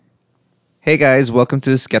Hey guys, welcome to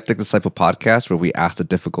the Skeptic Disciple podcast where we ask the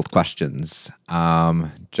difficult questions.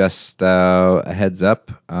 Just a heads up,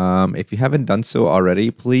 if you haven't done so already,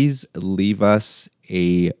 please leave us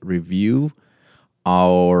a review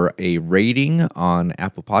or a rating on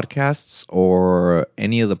Apple Podcasts or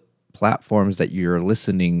any of the platforms that you're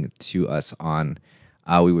listening to us on.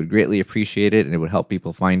 We would greatly appreciate it and it would help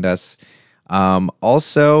people find us.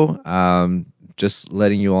 Also, just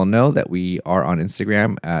letting you all know that we are on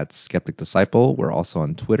Instagram at Skeptic Disciple. We're also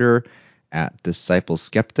on Twitter at Disciple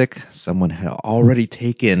Skeptic. Someone had already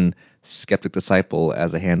taken Skeptic Disciple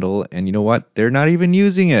as a handle, and you know what? They're not even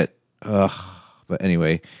using it. Ugh. But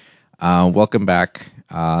anyway, welcome back.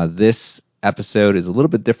 This episode is a little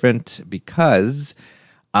bit different because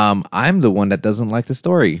I'm the one that doesn't like the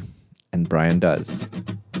story, and Brian does.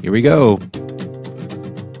 Here we go.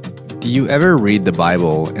 Do you ever read the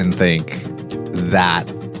Bible and think, that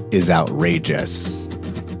is outrageous?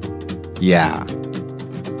 Yeah,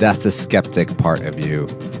 that's the skeptic part of you.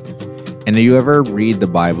 And do you ever read the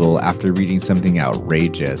Bible after reading something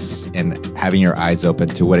outrageous and having your eyes open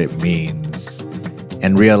to what it means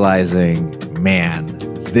and realizing, man,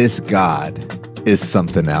 this God is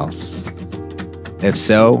something else? If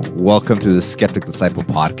so, welcome to the Skeptic Disciple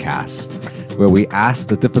podcast, where we ask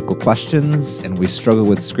the difficult questions and we struggle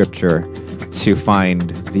with scripture to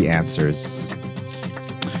find the answers.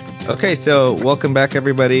 Okay, so welcome back,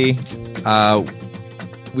 everybody.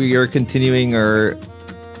 We are continuing our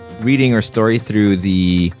reading our story through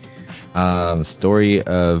the story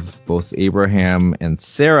of both Abraham and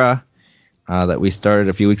Sarah that we started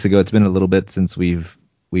a few weeks ago. It's been a little bit since we've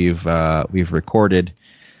recorded.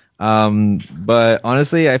 But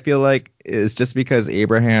honestly, I feel like it's just because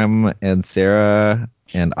Abraham and Sarah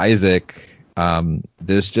and Isaac,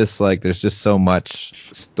 there's just so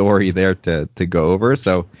much story there to go over.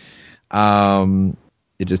 So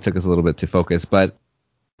it just took us a little bit to focus. But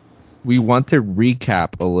we want to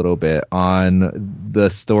recap a little bit on the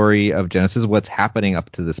story of Genesis, what's happening up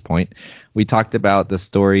to this point. We talked about the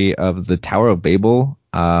story of the Tower of Babel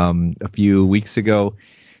a few weeks ago,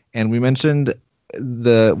 and we mentioned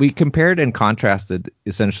we compared and contrasted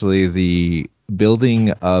essentially the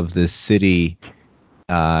building of this city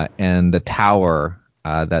and the tower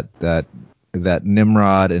that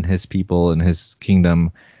Nimrod and his people and his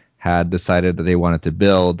kingdom had decided that they wanted to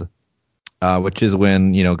build, which is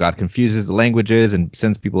when God confuses the languages and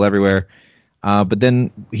sends people everywhere. But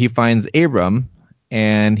then he finds Abram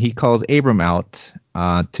and he calls Abram out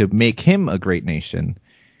to make him a great nation.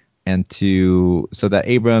 And so that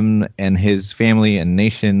Abram and his family and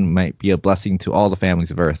nation might be a blessing to all the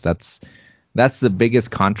families of earth. That's the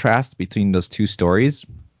biggest contrast between those two stories.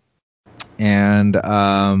 And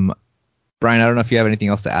Brian, I don't know if you have anything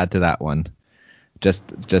else to add to that one,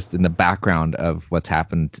 just in the background of what's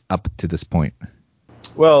happened up to this point.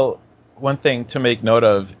 Well, one thing to make note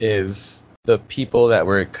of is the people that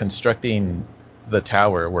were constructing the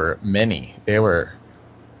tower were many. They were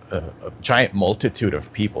a giant multitude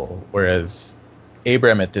of people, whereas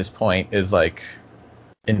Abram at this point is like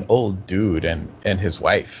an old dude and his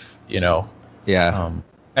wife, Yeah.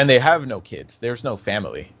 And they have no kids. There's no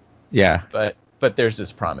family. Yeah. But there's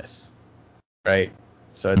this promise, right?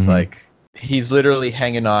 So it's like he's literally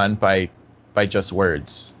hanging on by just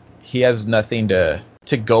words. He has nothing to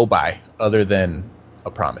go by other than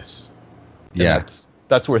a promise. And yeah.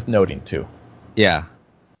 That's worth noting too. Yeah.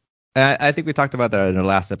 I think we talked about that in the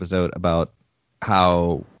last episode about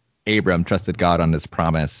how Abram trusted God on his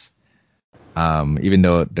promise, even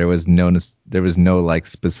though there was no like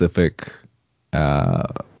specific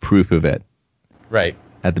proof of it, right,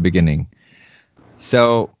 at the beginning.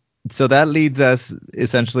 So that leads us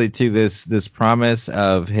essentially to this promise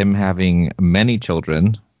of him having many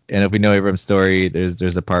children. And if we know Abram's story,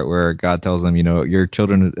 there's a part where God tells him, your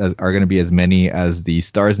children are going to be as many as the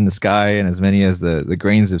stars in the sky and as many as the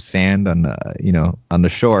grains of sand on the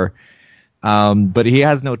shore. But he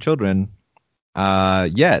has no children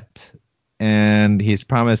yet, and he's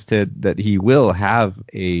promised that he will have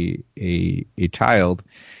a child,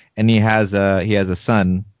 and he has a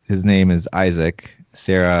son. His name is Isaac.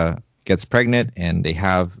 Sarah gets pregnant, and they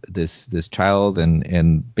have this child,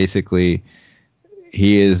 and basically,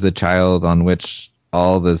 he is the child on which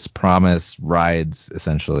all this promise rides,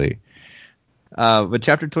 essentially. But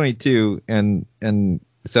chapter 22, and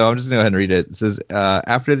so I'm just going to go ahead and read it. It says,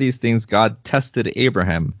 after these things, God tested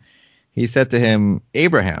Abraham. He said to him,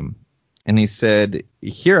 Abraham. And he said,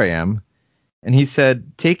 here I am. And he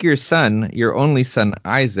said, take your son, your only son,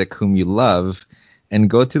 Isaac, whom you love, and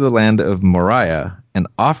go to the land of Moriah, and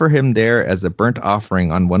offer him there as a burnt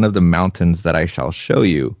offering on one of the mountains that I shall show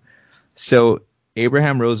you. So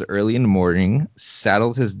Abraham rose early in the morning,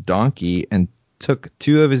 saddled his donkey, and took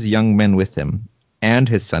 2 of his young men with him, and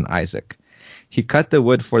his son Isaac. He cut the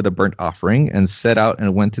wood for the burnt offering, and set out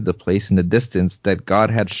and went to the place in the distance that God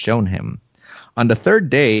had shown him. On the 3rd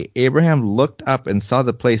day, Abraham looked up and saw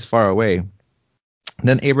the place far away.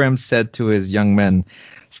 Then Abraham said to his young men,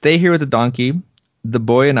 "Stay here with the donkey. The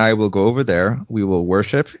boy and I will go over there. We will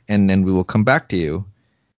worship, and then we will come back to you."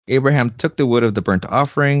 Abraham took the wood of the burnt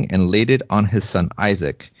offering and laid it on his son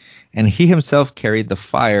Isaac, and he himself carried the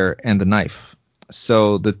fire and the knife.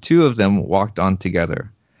 So the 2 of them walked on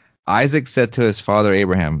together. Isaac said to his father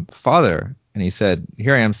Abraham, "Father," and he said,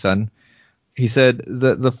 "Here I am, son." He said,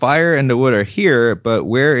 the fire and the wood are here, but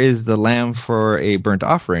where is the lamb for a burnt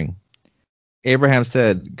offering?" Abraham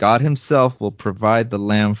said, "God himself will provide the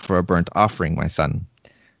lamb for a burnt offering, my son."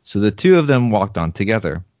 So the 2 of them walked on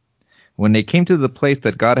together. When they came to the place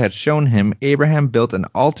that God had shown him, Abraham built an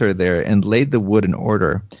altar there and laid the wood in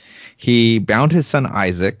order. He bound his son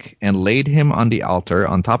Isaac and laid him on the altar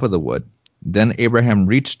on top of the wood. Then Abraham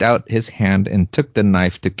reached out his hand and took the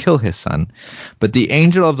knife to kill his son. But the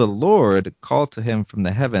angel of the Lord called to him from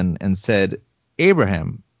the heaven and said,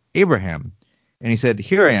 "Abraham, Abraham." And he said,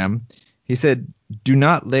 "Here I am." He said, "Do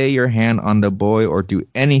not lay your hand on the boy or do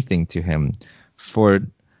anything to him, for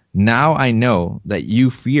now I know that you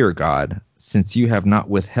fear God, since you have not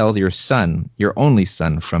withheld your son, your only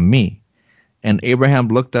son, from me." And Abraham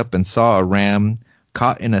looked up and saw a ram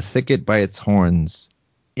caught in a thicket by its horns.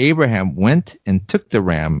 Abraham went and took the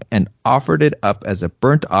ram and offered it up as a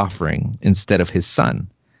burnt offering instead of his son.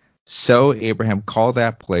 So Abraham called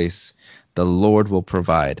that place, "The Lord will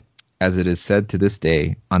provide." As it is said to this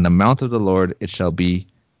day, "On the mount of the Lord it shall be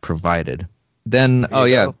provided." Then, There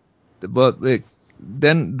you go. well,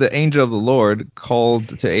 then the angel of the Lord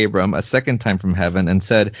called to Abram a second time from heaven and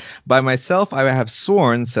said, "By myself I have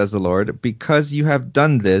sworn, says the Lord, because you have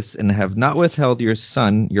done this and have not withheld your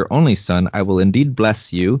son, your only son, I will indeed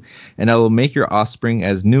bless you, and I will make your offspring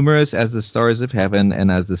as numerous as the stars of heaven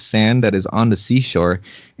and as the sand that is on the seashore,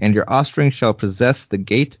 and your offspring shall possess the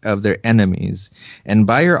gate of their enemies. And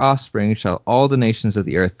by your offspring shall all the nations of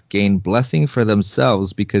the earth gain blessing for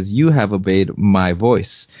themselves, because you have obeyed my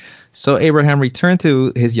voice." So Abraham returned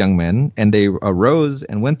to his young men, and they arose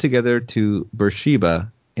and went together to Beersheba,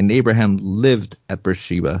 and Abraham lived at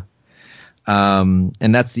Beersheba. And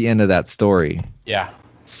that's the end of that story. Yeah.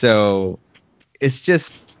 So it's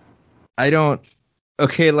just, I don't,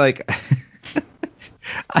 okay, like,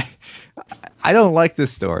 I, I don't like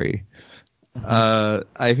this story.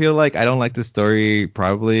 I feel like I don't like this story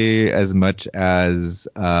probably as much as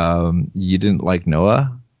you didn't like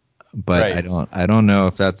Noah, but Right. I don't know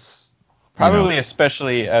if that's, Probably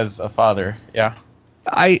especially as a father. Yeah.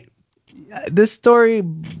 I this story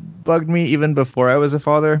bugged me even before I was a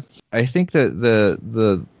father. I think that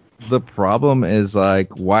the problem is like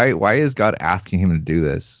why is God asking him to do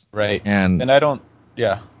this? Right. And And I don't.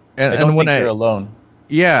 Yeah. I and don't when think you're alone.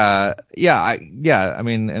 I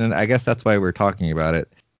mean, and I guess that's why we're talking about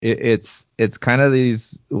it. It's kind of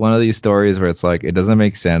one of these stories where it's like it doesn't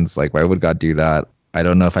make sense. Like, why would God do that? I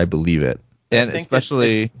don't know if I believe it. I And think it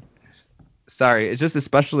especially, sorry, it's just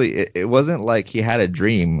especially it wasn't like he had a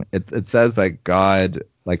dream. It says that God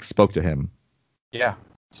like spoke to him. yeah.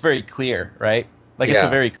 It's very clear, right? Like it's a Yeah.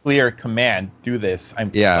 very clear command. Do this.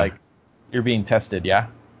 I'm Yeah. like you're being tested. Yeah.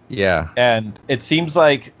 Yeah. And it seems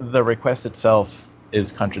like the request itself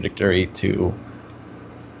is contradictory to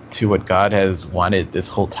what God has wanted this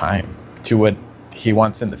whole time, to what he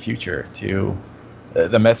wants in the future, to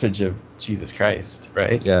the message of Jesus Christ,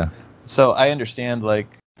 right? Yeah. So I understand like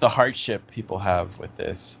the hardship people have with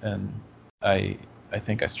this, and I I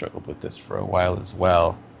think I struggled with this for a while as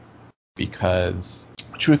well, because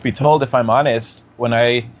truth be told, if I'm honest, when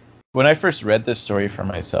I first read this story for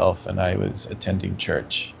myself and I was attending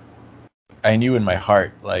church, I knew in my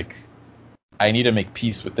heart like I need to make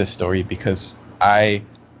peace with this story because I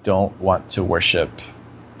don't want to worship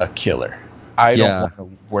a killer. I don't Yeah. want to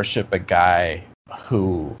worship a guy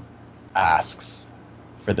who asks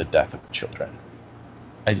for the death of children.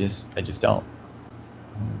 I just don't.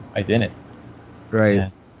 I didn't. Right.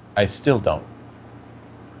 And I still don't,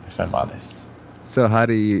 if I'm honest. So how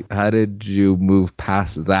did you move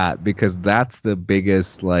past that? Because that's the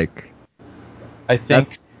biggest like I think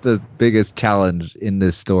that's the biggest challenge in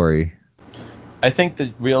this story. I think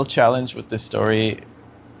the real challenge with this story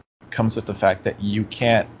comes with the fact that you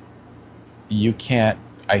can't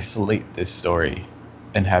isolate this story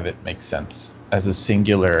and have it make sense as a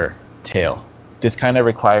singular tale. This kind of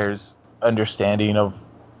requires understanding of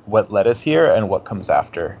what led us here and what comes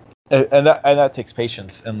after. And that takes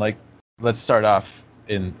patience. And like let's start off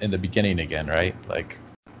in the beginning again, right? Like,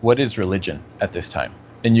 what is religion at this time?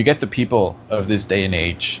 And you get the people of this day and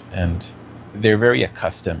age, and they're very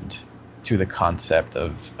accustomed to the concept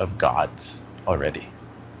of gods already.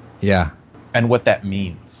 Yeah. And what that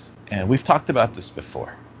means. And we've talked about this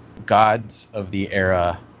before. Gods of the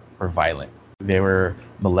era were violent. They were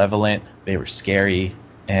malevolent, they were scary,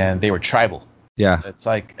 and they were tribal. Yeah. It's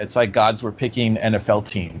like gods were picking NFL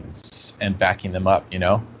teams and backing them up, you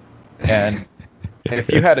know? And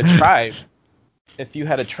if you had a tribe,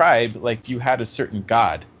 like you had a certain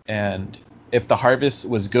god, and if the harvest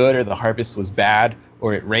was good or the harvest was bad,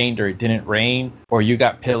 or it rained or it didn't rain, or you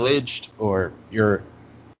got pillaged, or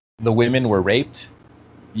the women were raped,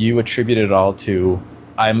 you attribute it all to,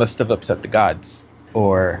 I must have upset the gods,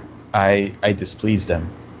 or I displeased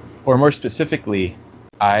them, or more specifically,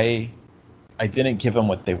 I didn't give them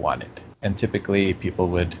what they wanted. And typically people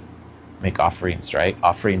would make offerings, right?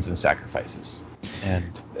 Offerings and sacrifices.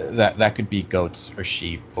 And that could be goats or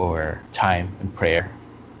sheep or time and prayer.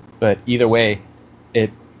 But either way,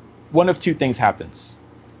 one of two things happens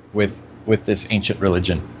with this ancient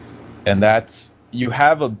religion. And that's, you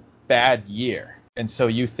have a bad year. And so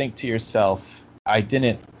you think to yourself, I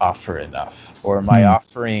didn't offer enough, or my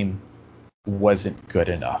offering wasn't good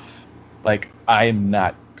enough. Like, I'm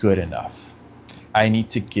not good enough. I need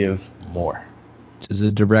to give more. Which is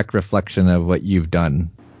a direct reflection of what you've done.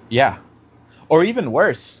 Yeah. Or even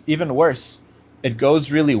worse, it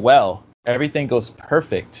goes really well. Everything goes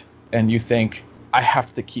perfect. And you think, I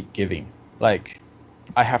have to keep giving. Like,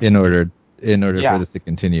 I have in to. order Yeah. for this to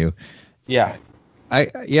continue. Yeah.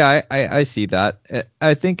 I see that.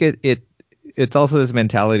 I think it's also this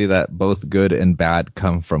mentality that both good and bad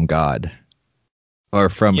come from God. Or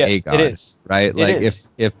from Yeah, a God, it is. right? It Like is.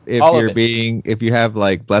 if All of you're it. if you have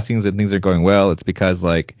like blessings and things are going well, it's because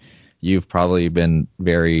like you've probably been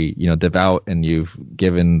very, devout, and you've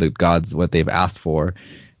given the gods what they've asked for.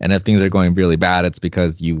 And if things are going really bad, it's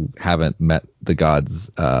because you haven't met the gods'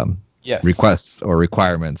 Yes. requests or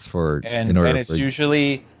requirements in order And it's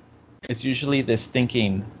usually this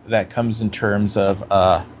thinking that comes in terms of,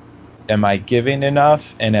 am I giving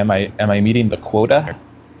enough, and am I meeting the quota?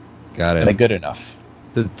 Got it. Am I good enough?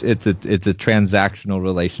 It's a transactional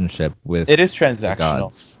relationship with It is the transactional.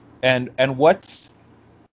 gods. And what's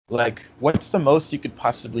the most you could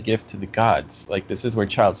possibly give to the gods? Like, this is where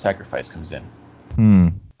child sacrifice comes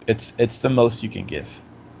in. It's the most you can give.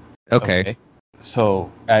 Okay.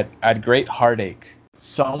 So at great heartache,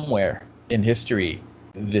 somewhere in history,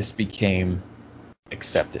 this became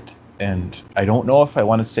accepted. And I don't know if I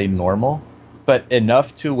want to say normal, but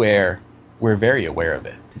enough to where we're very aware of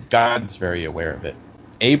it. God's very aware of it.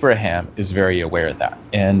 Abraham is very aware of that.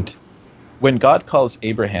 And when God calls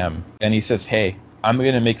Abraham and he says, hey, I'm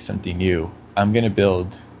going to make something new. I'm going to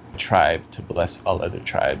build a tribe to bless all other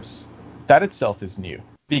tribes. That itself is new.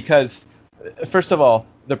 Because, first of all,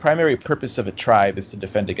 the primary purpose of a tribe is to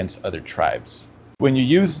defend against other tribes. When you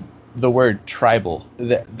use the word tribal,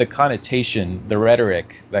 the connotation, the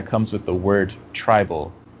rhetoric that comes with the word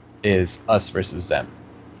tribal is us versus them.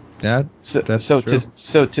 Yeah, that's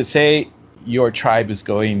true. To say your tribe is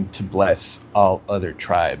going to bless all other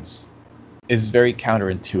tribes is very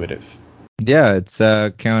counterintuitive. Yeah, it's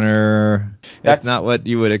That's not what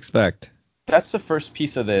you would expect. That's the first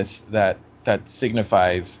piece of this that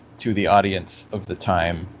signifies to the audience of the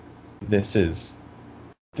time, this is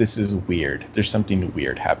weird. There's something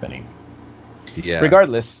weird happening. Yeah.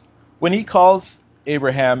 Regardless, when he calls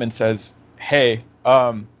Abraham and says, hey,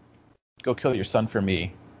 go kill your son for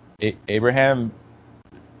me, Abraham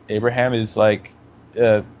is like,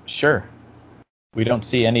 sure. We don't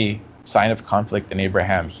see any sign of conflict in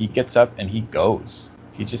Abraham. He gets up and he goes.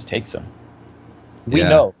 He just takes him. We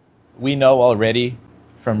know already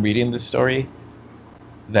from reading this story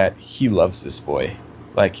that he loves this boy.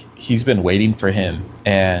 Like, he's been waiting for him,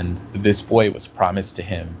 and this boy was promised to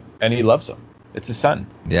him, and he loves him. It's his son.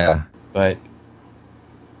 Yeah. But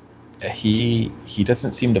he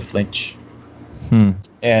doesn't seem to flinch.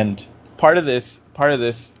 And part of this,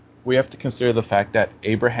 we have to consider the fact that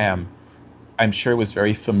Abraham, I'm sure, was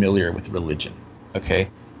very familiar with religion. Okay?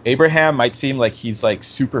 Abraham might seem like he's like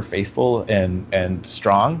super faithful and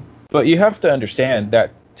strong, but you have to understand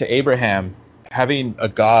that to Abraham, having a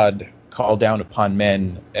god call down upon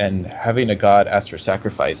men and having a god ask for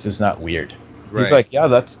sacrifice is not weird. Right. He's like, yeah,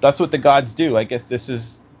 that's what the gods do. I guess this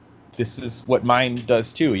is what mine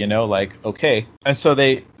does too, like, okay. And so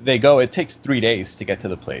they go. It takes 3 days to get to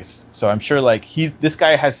the place. So I'm sure like this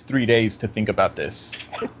guy has 3 days to think about this.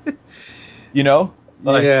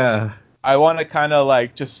 Like, yeah. I want to kind of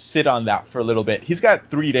like just sit on that for a little bit. He's got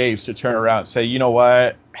 3 days to turn around and say, you know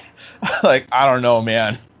what? Like, I don't know,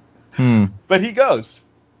 man. Hmm. But he goes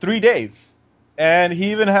 3 days, and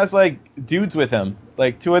he even has like dudes with him,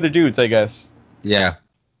 like two other dudes, I guess. Yeah.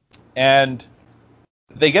 And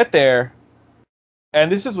they get there,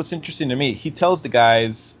 and this is what's interesting to me. He tells the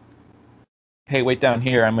guys, "Hey, wait down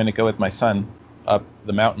here. I'm going to go with my son up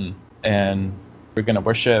the mountain, and we're going to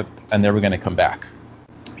worship, and then we're going to come back."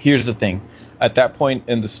 Here's the thing. At that point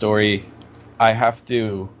in the story, I have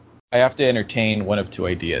to entertain one of two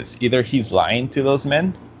ideas. Either he's lying to those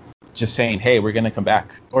men, just saying, "Hey, we're going to come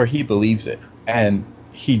back," or he believes it, and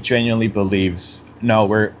he genuinely believes, "No,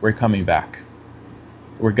 we're coming back.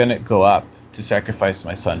 We're going to go up to sacrifice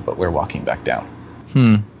my son, but we're walking back down."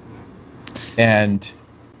 Hmm. And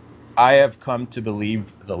I have come to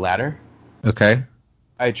believe the latter. Okay.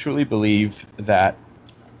 I truly believe that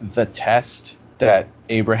the test that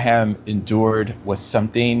Abraham endured was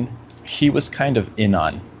something he was kind of in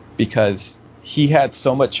on, because he had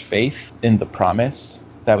so much faith in the promise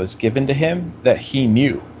that was given to him that he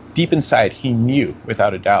knew, deep inside, he knew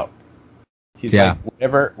without a doubt. He's Yeah.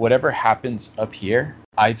 like, whatever happens up here,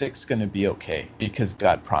 Isaac's going to be okay because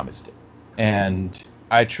God promised it. And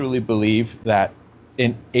I truly believe that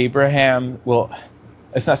in Abraham, well,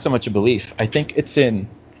 it's not so much a belief. I think it's in,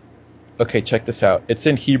 okay, check this out. It's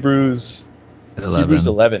in Hebrews 11.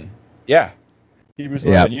 11. Yeah, Hebrews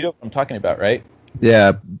Yeah. 11. You know what I'm talking about, right?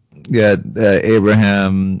 Yeah. Yeah.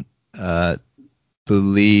 Abraham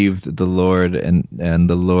believed the Lord, and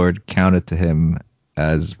the Lord counted to him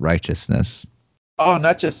as righteousness. Oh,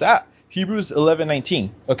 not just that. Hebrews 11:19.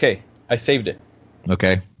 Okay, I saved it.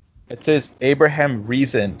 Okay. It says Abraham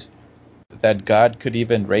reasoned that God could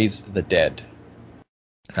even raise the dead.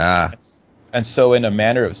 Ah. And so in a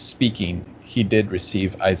manner of speaking, he did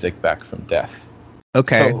receive Isaac back from death.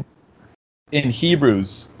 Okay. So in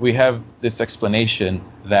Hebrews, we have this explanation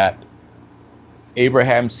that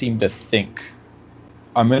Abraham seemed to think,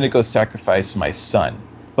 I'm going to go sacrifice my son,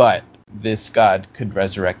 but this God could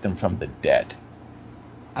resurrect him from the dead.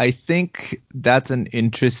 I think that's an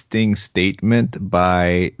interesting statement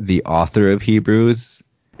by the author of Hebrews,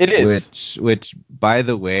 It is. which by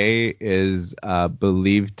the way is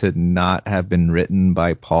believed to not have been written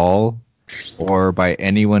by Paul or by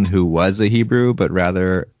anyone who was a Hebrew, but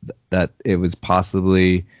rather that it was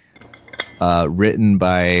possibly written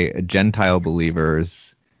by Gentile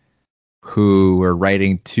believers who were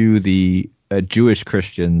writing to the Jewish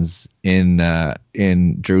Christians in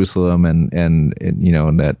Jerusalem and you know,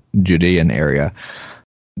 in that Judean area.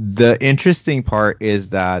 The interesting part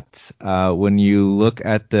is that when you look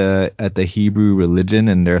at the Hebrew religion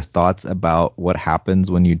and their thoughts about what happens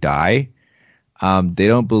when you die, they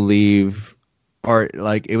don't believe, or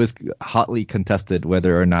like it was hotly contested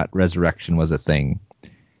whether or not resurrection was a thing.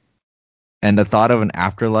 And the thought of an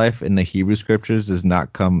afterlife in the Hebrew scriptures does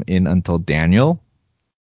not come in until Daniel.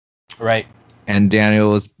 Right. And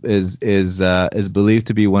Daniel is believed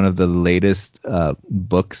to be one of the latest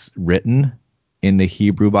books written in the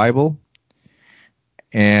Hebrew Bible.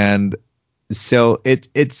 And so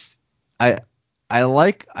it's I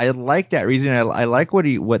like that reason. I like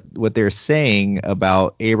what they're saying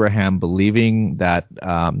about Abraham believing that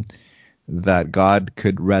that God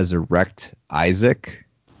could resurrect Isaac.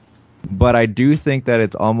 But I do think that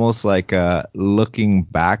it's almost like looking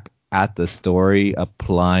back at the story,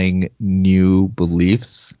 applying new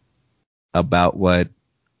beliefs about what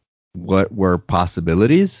were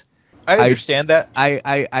possibilities. I understand that.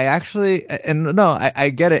 I actually, and no, I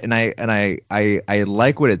get it, and I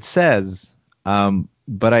like what it says.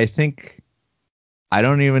 But I think I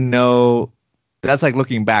don't even know. That's like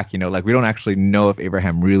looking back, you know, like we don't actually know if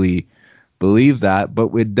Abraham really believed that, but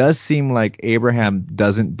it does seem like Abraham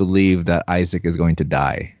doesn't believe that Isaac is going to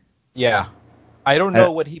die. Yeah. I don't I,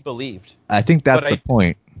 know what he believed, I think but that's the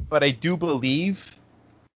point. I do believe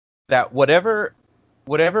that whatever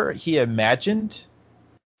he imagined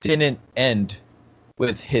didn't end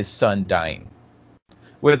with his son dying,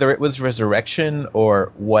 whether it was resurrection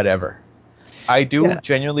or whatever. I do Yeah,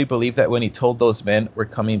 genuinely believe that when he told those men we're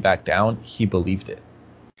coming back down, he believed it.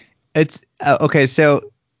 it's okay. So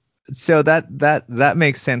that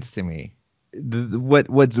makes sense to me.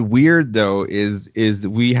 What's weird though is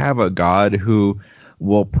we have a God who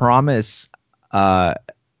will promise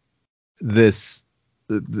this.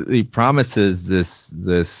 He promises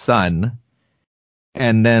this son,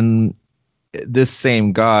 and then this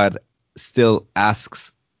same God still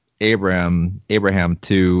asks Abraham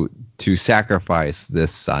to sacrifice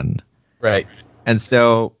this son. Right. And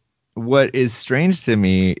so what is strange to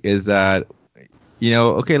me is that, you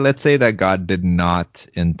know, okay, let's say that God did not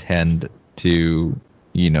intend to,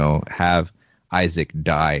 you know, have Isaac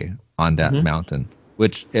die on that Hmm. mountain,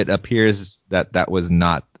 which it appears that that was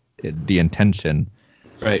not the intention.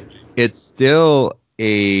 Right. It's still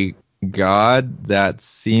a God that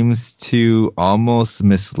seems to almost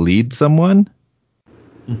mislead someone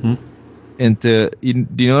Mm-hmm. into.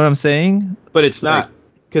 Do you know what I'm saying? But it's Like, not,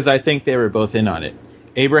 because I think they were both in on it.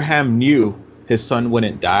 Abraham knew his son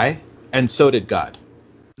wouldn't die, and so did God.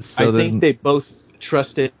 so I think then, they both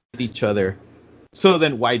trusted each other. So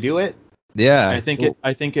then why do it? yeah. Well,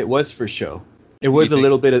 I think it was for show. It you was a think?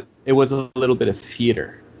 little bit of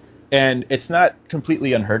theater. And it's not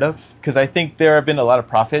completely unheard of, because I think there have been a lot of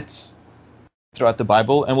prophets throughout the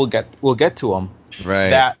Bible, and we'll get to them, Right.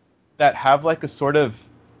 that have like a sort of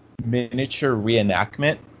miniature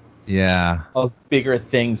reenactment Yeah. of bigger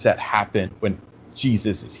things that happen when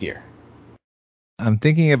Jesus is here. I'm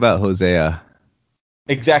thinking about Hosea.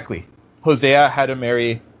 Exactly. Hosea had to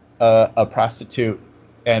marry a prostitute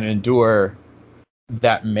and endure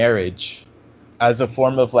that marriage as a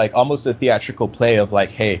form of like almost a theatrical play of like,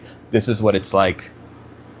 hey, this is what it's like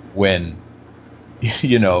when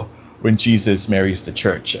when Jesus marries the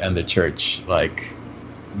church, and the church like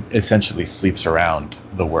essentially sleeps around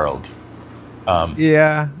the world.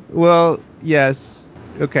 Yeah. Well, yes.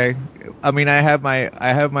 Okay. I mean, I have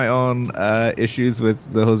my own issues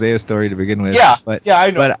with the Hosea story to begin with, Yeah, but yeah,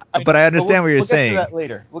 I know, but I but understand what you're we'll get to saying. that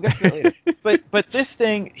later. We'll get to that later. But this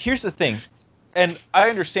thing, here's the thing, and I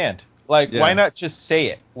understand. Like, why Yeah. not just say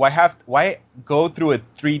it? Why go through a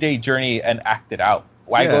 3-day journey and act it out?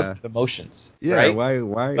 Why go Yeah. through the motions, Yeah. right?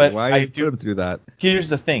 Why But I put do. him through that? Here's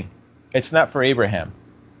the thing, it's not for Abraham.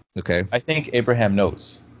 Okay. I think Abraham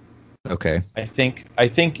knows. Okay. I think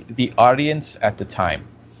the audience at the time,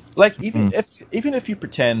 like Mm. even if you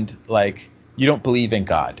pretend like you don't believe in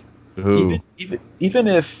God, Ooh. even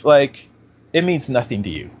if like it means nothing to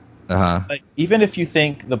you, Uh-huh. like even if you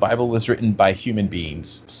think the Bible was written by human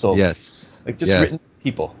beings solely, Yes. like just Yes. written by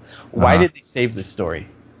people, why Uh-huh. did they save this story?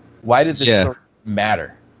 Why does this Yeah. story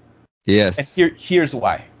matter? And Yes. here's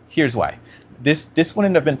why. Here's why. This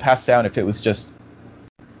wouldn't have been passed down if it was just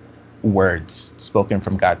words spoken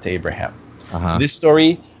from God to Abraham. Uh-huh. This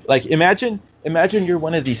story, like imagine you're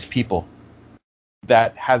one of these people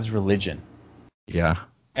that has religion, Yeah.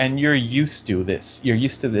 and you're used to this. You're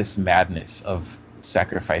used to this madness of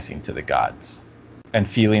sacrificing to the gods and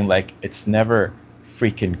feeling like it's never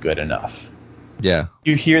freaking good enough. Yeah.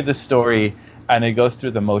 You hear the story, and it goes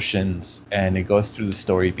through the motions, and it goes through the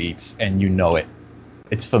story beats, and you know it.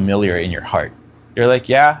 It's familiar in your heart. You're like,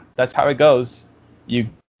 yeah, that's how it goes. You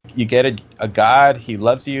get a God, he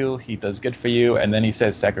loves you, he does good for you, and then he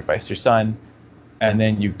says sacrifice your son, and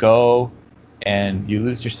then you go and you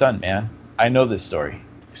lose your son, man. I know this story.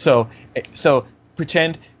 So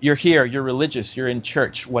pretend you're here, you're religious, you're in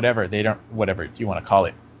church, whatever you want to call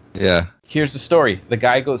it. Yeah. Here's the story. The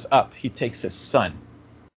guy goes up, he takes his son.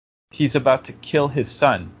 He's about to kill his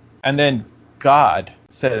son, and then God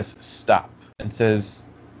says stop and says,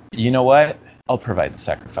 you know what? I'll provide the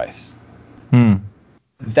sacrifice. Hmm.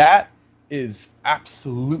 That is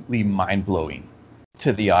absolutely mind-blowing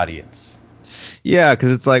to the audience. Yeah,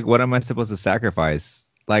 because it's like, what am I supposed to sacrifice?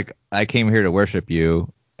 Like, I came here to worship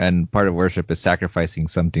you, and part of worship is sacrificing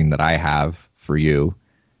something that I have for you.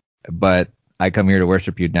 But I come here to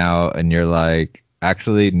worship you now, and you're like,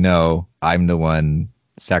 actually, no, I'm the one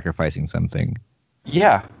sacrificing something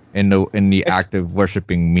Yeah. in the It's, act of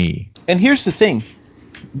worshiping me. and here's the thing.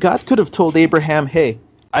 God could have told Abraham, hey,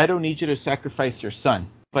 I don't need you to sacrifice your son.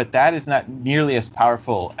 But that is not nearly as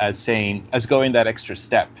powerful as going that extra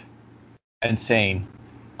step and saying,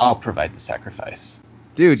 I'll provide the sacrifice.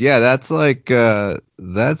 Dude, yeah, that's like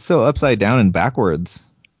that's so upside down and backwards.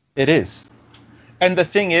 It is. And the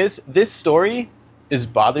thing is, this story is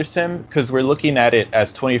bothersome because we're looking at it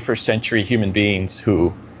as 21st century human beings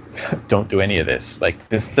who don't do any of this. Like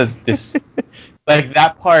this like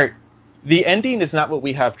that part, the ending is not what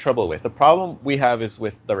we have trouble with. The problem we have is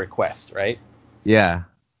with the request, right? Yeah.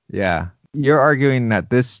 Yeah. You're arguing that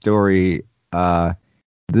this story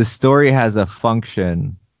has a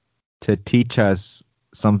function to teach us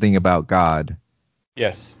something about God,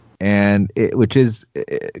 Yes. and which is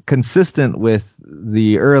consistent with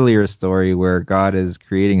the earlier story where God is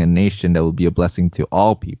creating a nation that will be a blessing to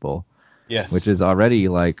all people, which Yes. is already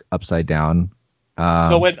like upside down. So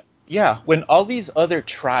Um, when all these other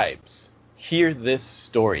tribes hear this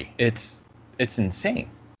story, it's insane.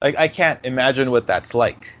 Like I can't imagine what that's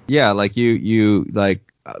like. yeah, like you like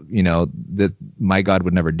that my God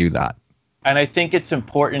would never do that. And I think it's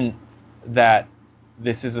important that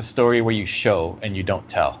this is a story where you show and you don't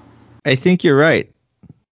tell. I think you're right.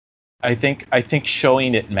 I think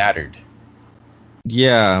showing it mattered.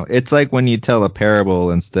 Yeah, it's like when you tell a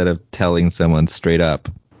parable instead of telling someone straight up.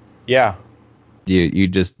 Yeah.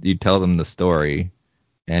 You tell them the story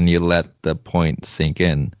and you let the point sink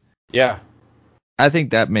in. Yeah. I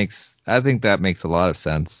think that makes a lot of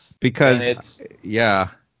sense And because yeah,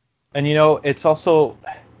 it's also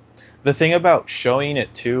the thing about showing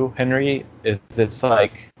it too, Henry, is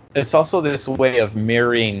it's also this way of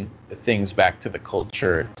mirroring things back to the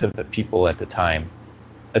culture, to the people at the time.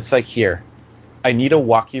 It's like, here, I need to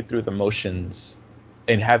walk you through the motions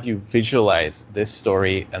and have you visualize this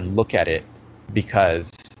story and look at it,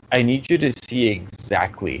 because I need you to see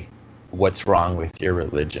exactly what's wrong with your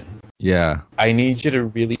religion. yeah, I need you to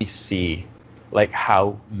really see like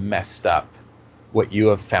how messed up what you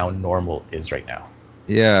have found normal is right now.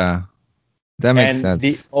 yeah, that makes And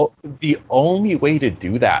sense. the only way to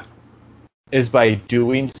do that is by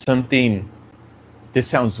doing something. This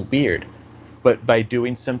sounds weird, but by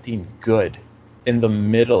doing something good in the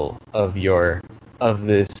middle of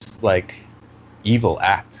this like evil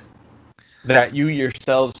act that you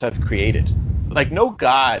yourselves have created. Like no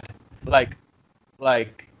god, like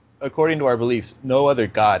like according to our beliefs, no other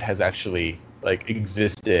god has actually like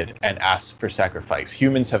existed and asked for sacrifice.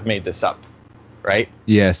 Humans have made this up, right?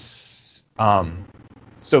 Yes. Um,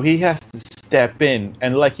 so he has to step in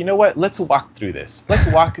and like, you know what? Let's walk through this.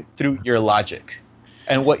 Let's walk through your logic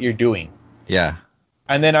and what you're doing. Yeah.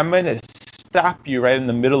 And then I'm going to stop you right in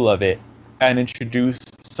the middle of it and introduce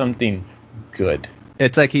something good.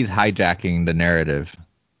 It's like he's hijacking the narrative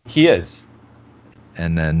He is.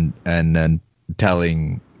 and then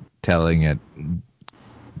telling it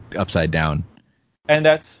upside down. And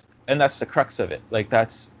that's the crux of it. Like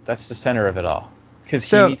that's the center of it all. Because he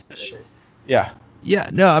So needs to yeah. yeah,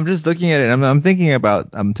 no, I'm just looking at it. I'm thinking about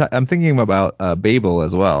I'm thinking about Babel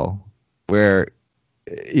as well, where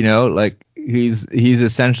like he's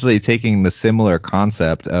essentially taking the similar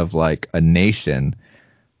concept of like a nation,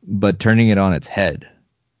 but turning it on its head.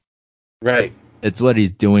 Right. It's what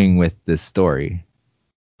he's doing with this story,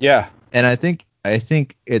 Yeah. and I think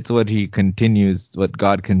it's what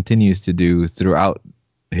God continues to do throughout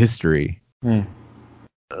history. Hmm.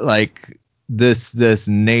 Like this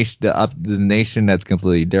nation, the nation that's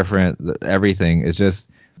completely different. Everything is just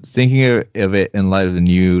thinking of it in light of the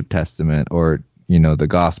New Testament or the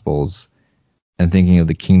Gospels, and thinking of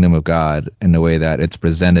the kingdom of God in a way that it's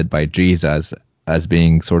presented by Jesus as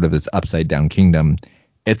being sort of this upside down kingdom.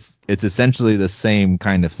 It's essentially the same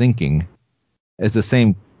kind of thinking. It's the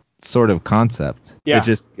same sort of concept. Yeah.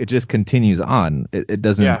 It just continues on.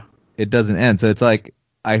 Yeah. It doesn't end. So it's like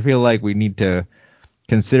I feel like we need to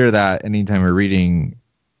consider that anytime we're reading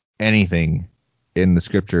anything in the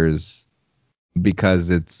scriptures, because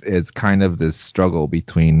it's kind of this struggle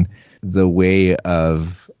between the way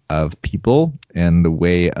of people and the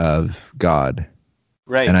way of God.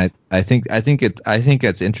 And Right. I think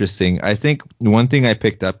it's interesting. I think one thing I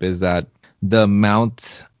picked up is that the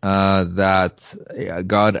mount that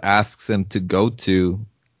God asks him to go to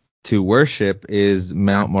worship is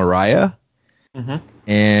Mount Moriah. Mm-hmm.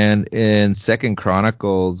 And in Second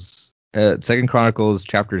Chronicles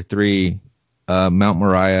chapter 3, Mount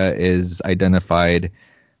Moriah is identified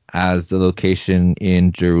as the location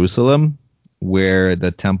in Jerusalem where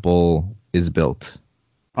the temple is built.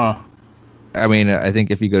 Huh. I mean, I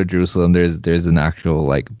think if you go to Jerusalem, there's an actual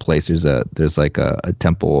like place. There's like a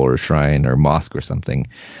temple or a shrine or mosque or something,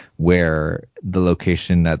 where the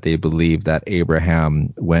location that they believe that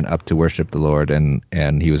Abraham went up to worship the Lord, and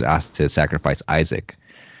he was asked to sacrifice Isaac.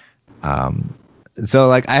 Um, so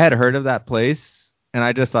like I had heard of that place, and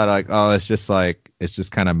I just thought like, oh, it's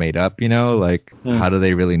just kind of made up, like Hmm. how do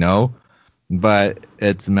they really know? But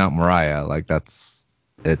it's Mount Moriah, like that's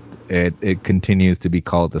it. It continues to be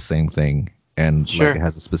called the same thing, and like it Sure.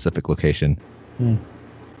 has a specific location. Hmm.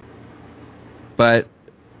 But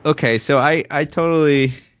okay, so I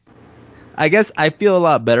totally, I guess I feel a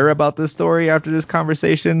lot better about this story after this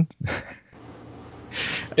conversation.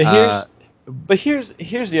 And Uh, here's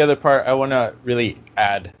the other part I want to really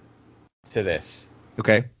add to this,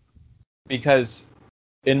 okay. because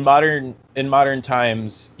in modern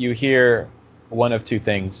times you hear one of two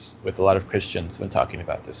things with a lot of Christians when talking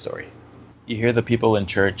about this story. You hear the people in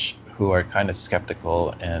church who are kind of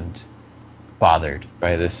skeptical and bothered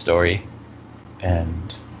by this story,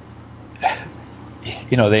 and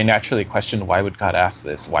they naturally question, why would God ask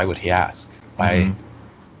this? Why would he ask? Why? Hmm.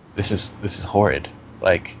 This is horrid.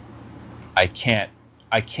 Like, I can't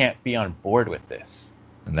be on board with this.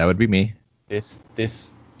 And that would be me. This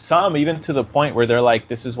even to the point where they're like,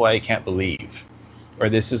 this is why I can't believe, or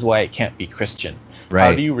this is why I can't be Christian. How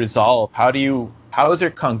do Right. you resolve? How is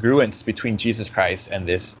there congruence between Jesus Christ and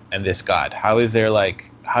this God? How does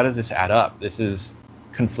this add up? This is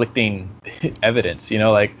conflicting evidence,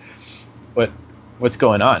 like what what's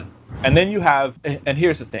going on? And then you have, and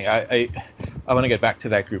here's the thing, I want to get back to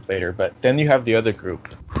that group later, but then you have the other group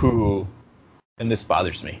who, and this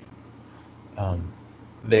bothers me.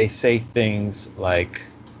 They say things like,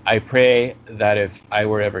 I pray that if I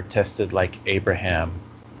were ever tested like Abraham,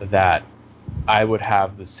 that I would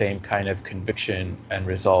have the same kind of conviction and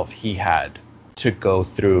resolve he had to go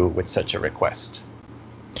through with such a request.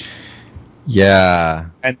 Yeah.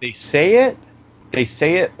 And they say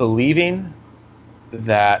it believing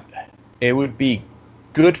that it would be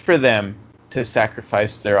good for them to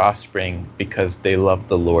sacrifice their offspring because they love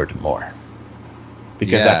the Lord more.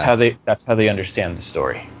 Because Yeah. that's how they understand the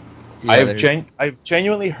story. Yeah. There's. I've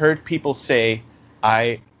genuinely heard people say,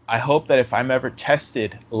 I hope that if I'm ever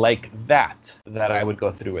tested like that I would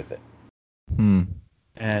go through with it. Hmm.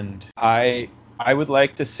 And I would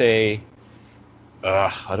like to say,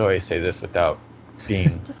 how do I say this without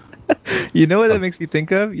being You know what that makes me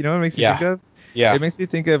think of? You know what it makes me think yeah, of? yeah. It makes me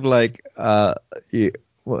think of like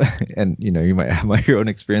well, and you might have your own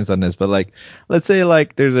experience on this, but like let's say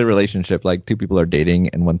like there's a relationship, like two people are dating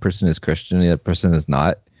and one person is Christian and the other person is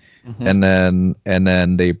not. Hmm. And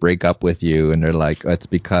then they break up with you and they're like, it's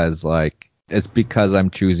because I'm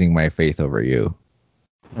choosing my faith over you.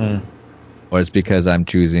 Mm. Or it's because I'm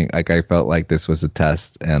choosing, like, I felt like this was a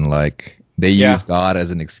test and like they Yeah, use God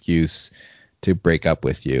as an excuse to break up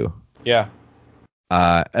with you. yeah.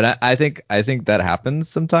 And I think that happens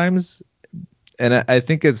sometimes. And I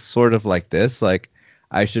think it's sort of like this, like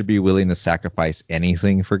I should be willing to sacrifice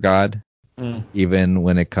anything for God, Mm. even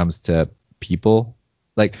when it comes to people.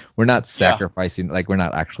 Like we're not Yeah. sacrificing, like we're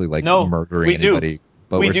not actually like No, murdering we do. anybody,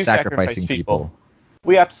 but We we're do sacrifice sacrificing people. people.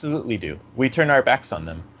 We absolutely do. We turn our backs on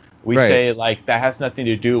them. We Right. say like that has nothing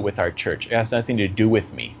to do with our church. It has nothing to do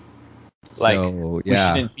with me. Like So we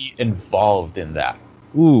yeah. shouldn't be involved in that.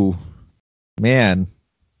 Ooh, man.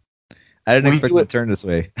 I didn't We expect do it to it turn this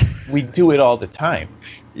way. we do it all the time.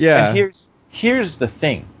 And Yeah. here's the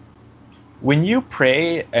thing. When you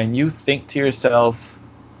pray and you think to yourself,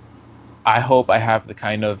 I hope I have the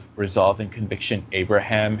kind of resolve and conviction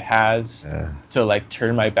Abraham has Uh, to like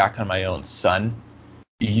turn my back on my own son,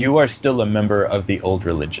 you are still a member of the old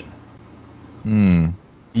religion. hmm.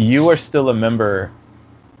 You are still a member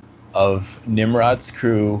of Nimrod's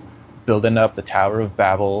crew building up the Tower of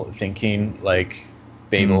Babel, thinking like Hmm.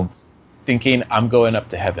 Babel, thinking I'm going up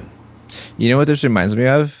to heaven. You know what this reminds me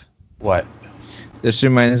of? What? This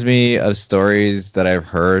reminds me of stories that I've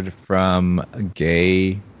heard from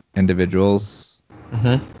gay individuals,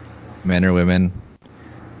 Mm-hmm. men or women,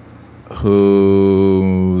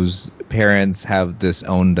 whose parents have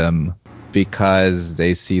disowned them because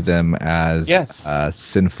they see them as Yes,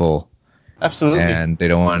 sinful absolutely. and they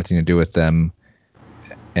don't want anything to do with them.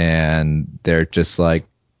 And they're just like,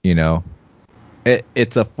 you know,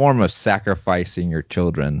 it's a form of sacrificing your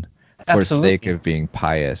children for sake Absolutely. of being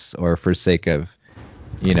pious or for sake of,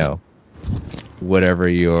 you know, whatever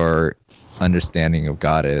your understanding of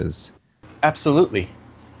God is. Absolutely.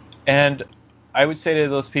 And I would say to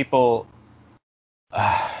those people,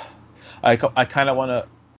 I kind of want to,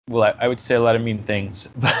 well, I would say a lot of mean things,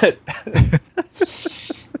 but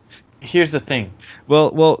here's the thing.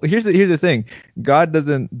 Well, here's the thing. God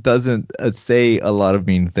doesn't say a lot of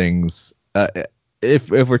mean things. If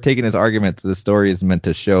we're taking his argument that the story is meant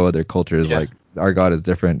to show other cultures Yeah. like our God is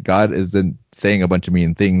different, God isn't saying a bunch of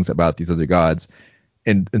mean things about these other gods.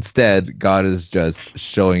 And instead, God is just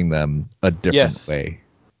showing them a different Yes. way.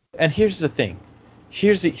 And here's the thing.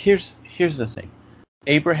 Here's the thing.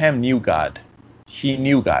 Abraham knew God. He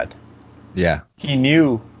knew God. Yeah. He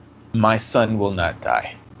knew my son will not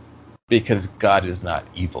die because God is not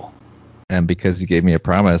evil. And because he gave me a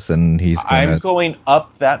promise and he's I'm gonna going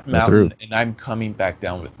up that go through. mountain and I'm coming back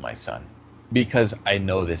down with my son because I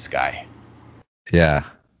know this guy Yeah.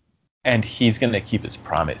 and he's going to keep his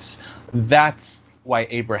promise. That's why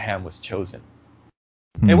Abraham was chosen.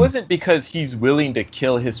 It Hmm. wasn't because he's willing to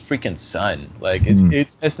kill his freaking son. Like Hmm.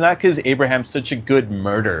 it's not because Abraham's such a good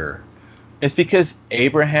murderer. It's because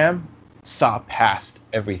Abraham saw past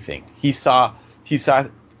everything. He saw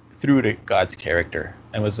through to God's character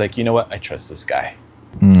and was like, you know what? I trust this guy.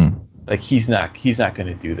 Hmm. Like he's not going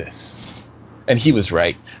to do this. And he was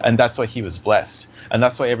right. And that's why he was blessed. And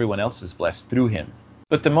that's why everyone else is blessed through him.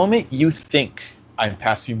 But the moment you think I'm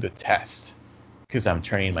passing the test because I'm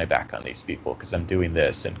turning my back on these people because I'm doing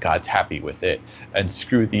this and God's happy with it and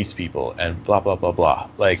screw these people and blah blah blah blah,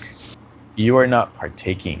 like you are not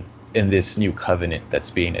partaking in this new covenant that's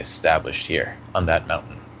being established here on that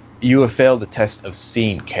mountain. You have failed the test of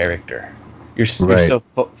seeing character. You're Right. so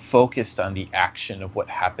focused on the action of what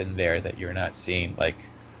happened there that you're not seeing like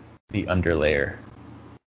the underlayer.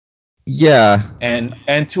 Yeah.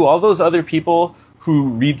 And to all those other people who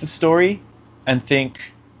read the story and think,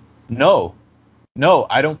 no,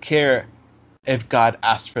 I don't care if God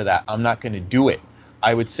asked for that. I'm not going to do it.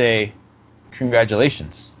 I would say,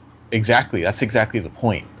 congratulations. Exactly. That's exactly the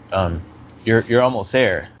point. You're almost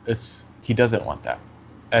there. He doesn't want that.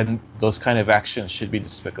 And those kind of actions should be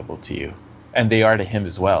despicable to you. And they are to him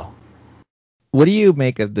as well. What do you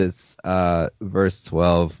make of this verse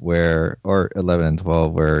 12 or 11 and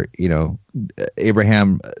 12 where,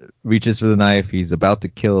 Abraham reaches for the knife, he's about to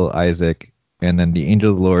kill Isaac, and then the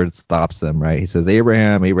angel of the Lord stops him, right? He says,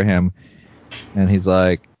 Abraham, Abraham, and he's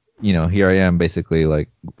like, here I am, basically, like,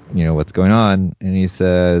 what's going on? And he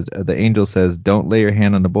says, the angel says, don't lay your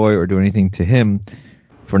hand on the boy or do anything to him,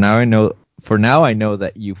 for now I know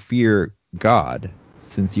that you fear God,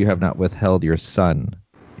 since you have not withheld your son,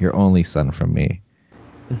 your only son, from me.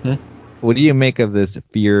 Mm-hmm. What do you make of this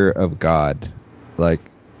fear of God? Like,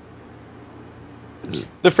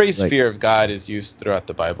 the phrase fear of God is used throughout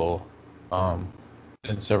the Bible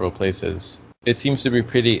in several places. It seems to be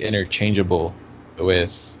pretty interchangeable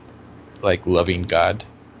with like loving God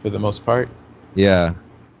for the most part. Yeah.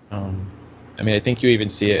 I think you even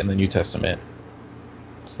see it in the New Testament.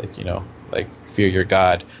 It's like, like fear your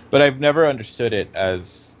God. But I've never understood it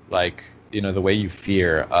as like, the way you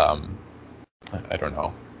fear, I don't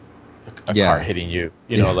know, a car hitting you,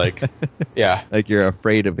 like, yeah. Like you're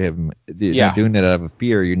afraid of him. You're Yeah. not doing it out of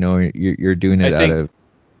fear, you're doing it out of...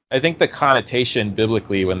 I think the connotation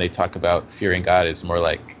biblically when they talk about fearing God is more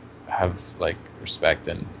like have like respect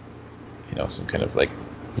and, some kind of like...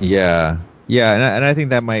 Yeah. Yeah, and I think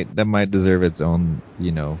that might deserve its own,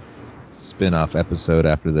 spin-off episode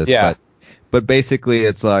after this. Yeah. But basically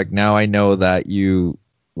it's like, now I know that you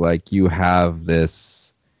have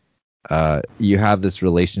this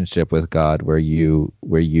relationship with God where you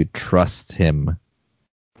trust him.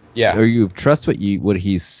 Yeah. Or you trust what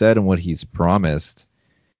he's said and what he's promised.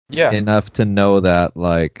 Yeah. Enough to know that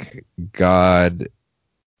like God,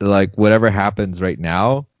 like whatever happens right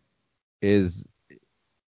now is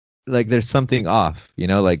like there's something off,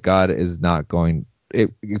 like God is not going... If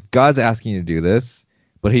God's asking you to do this,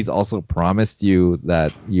 but he's also promised you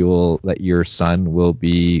that your son will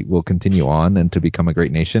continue on and to become a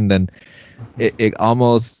great nation, then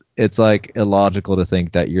it's like illogical to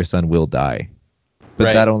think that your son will die. But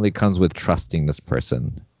right. That only comes with trusting this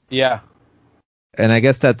person. Yeah. And I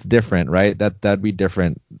guess that's different, right? That'd be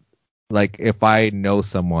different. Like if I know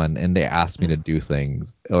someone and they ask me to do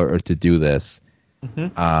things or to do this,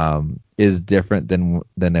 is different than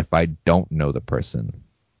if I don't know the person.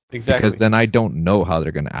 Exactly. Because then I don't know how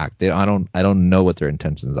they're gonna act. I don't know what their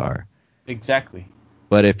intentions are. Exactly.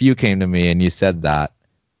 But if you came to me and you said that,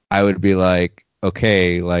 I would be like,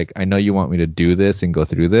 okay, like I know you want me to do this and go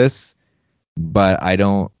through this, but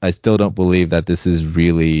I still don't believe that this is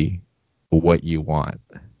really what you want.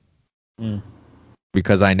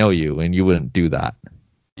 Because I know you and you wouldn't do that.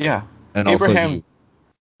 Yeah. And Abraham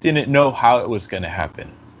didn't know how it was going to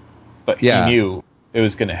happen, but he knew it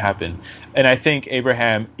was going to happen. And I think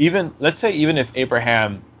Abraham, even if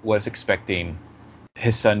Abraham was expecting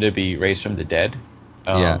his son to be raised from the dead,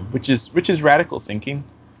 which is radical thinking,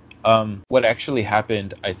 what actually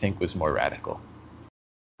happened, I think, was more radical.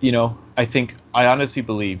 I honestly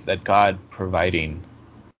believe that God providing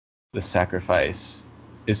the sacrifice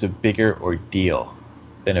is a bigger ordeal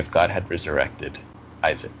than if God had resurrected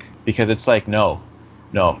Isaac. Because it's like, no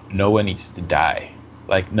one needs to die.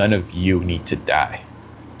 Like, none of you need to die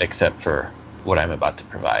except for what I'm about to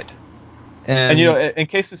provide. And in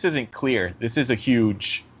case this isn't clear, this is a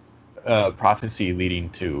huge prophecy leading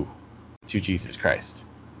to Jesus Christ.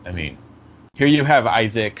 I mean, here you have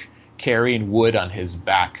Isaac carrying wood on his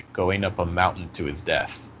back, going up a mountain to his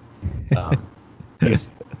death. He's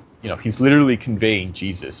literally conveying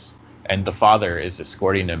Jesus, and the Father is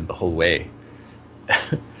escorting him the whole way.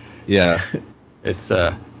 Yeah. It's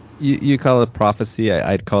you call it prophecy,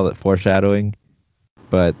 I'd call it foreshadowing,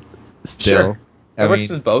 but still, sure. It works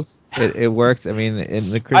with both. It works. I mean,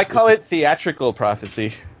 in the I call it theatrical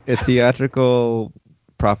prophecy. A theatrical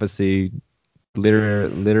prophecy,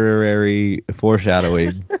 literary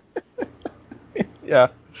foreshadowing. Yeah.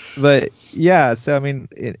 But yeah, so I mean,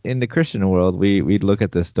 in the Christian world, we look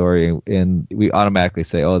at this story and we automatically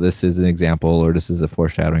say, oh, this is an example, or this is a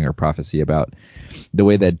foreshadowing or prophecy about the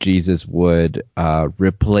way that Jesus would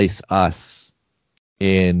replace us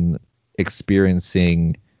in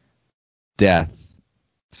experiencing death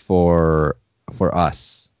for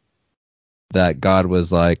us, that God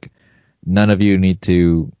was like, none of you need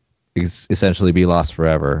to essentially be lost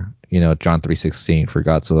forever. John 3:16, for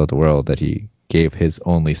God so loved the world that he gave his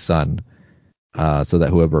only son, so that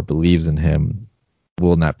whoever believes in him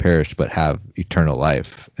will not perish but have eternal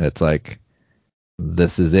life. And it's like,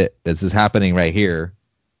 this is it. This is happening right here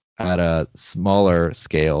at a smaller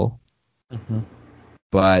scale,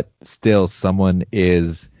 but still someone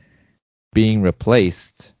is being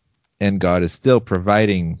replaced, and God is still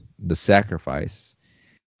providing the sacrifice.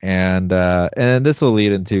 And this will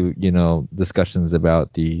lead into discussions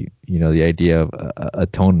about the idea of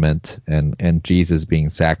atonement and Jesus being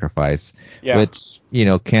sacrificed, which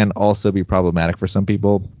can also be problematic for some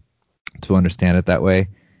people to understand it that way.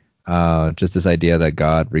 Just this idea that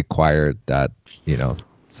God required that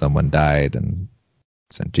someone died and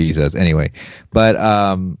sent Jesus anyway, but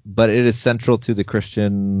it is central to the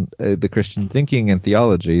Christian thinking and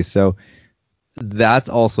theology. So that's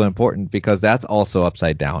also important, because that's also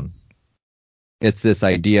upside down. It's this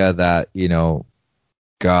idea that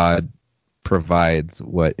God provides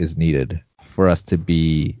what is needed for us to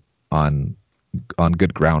be on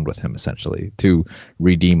good ground with him, essentially, to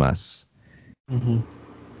redeem us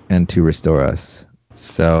and to restore us.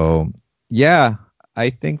 So yeah,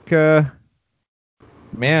 I think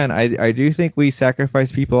man, I do think we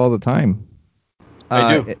sacrifice people all the time.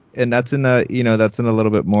 I do. And that's in a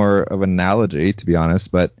little bit more of an analogy, to be honest,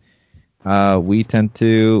 but we tend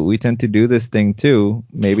to do this thing too.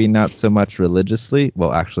 Maybe not so much religiously.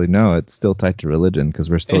 Well, actually, no, it's still tied to religion, because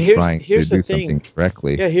we're still trying to do something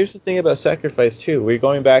correctly. Yeah, here's the thing about sacrifice too. We're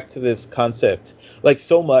going back to this concept. Like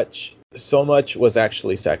so much was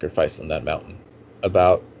actually sacrificed on that mountain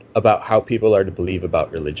about how people are to believe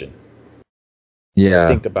about religion. Yeah.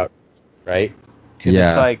 Think about, right? Because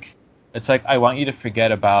it's like I want you to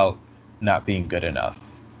forget about not being good enough.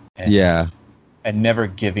 And never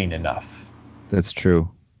giving enough. That's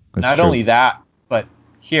true. Not only that, but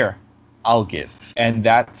here, I'll give. And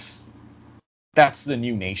that's the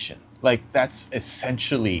new nation. Like, that's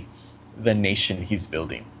essentially the nation he's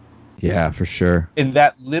building. Yeah, for sure. In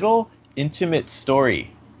that little intimate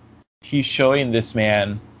story, he's showing this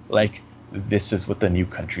man, like, this is what the new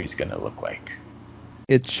country is going to look like.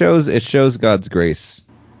 It shows God's grace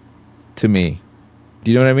to me.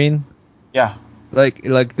 Do you know what I mean? Yeah.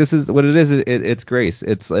 Like this is what it is. It's grace.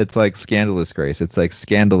 It's like scandalous grace. It's like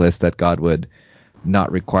scandalous that God would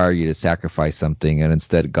not require you to sacrifice something, and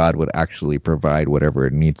instead God would actually provide whatever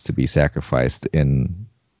it needs to be sacrificed in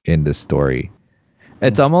this story.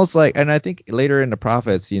 It's almost like, and I think later in the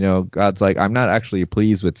prophets, God's like, I'm not actually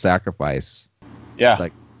pleased with sacrifice. Yeah.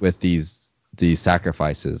 Like with these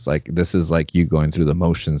sacrifices, like this is like you going through the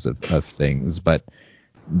motions of things, but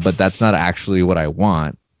that's not actually what I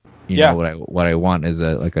want. What I want is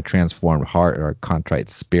a transformed heart or a contrite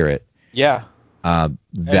spirit. Yeah.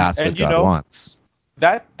 That's what God wants.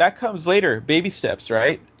 That comes later, baby steps,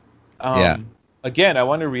 right? Again, I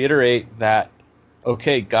want to reiterate that,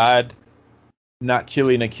 okay, God not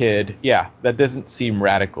killing a kid, that doesn't seem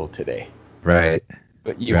radical today. Right.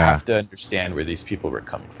 But you have to understand where these people were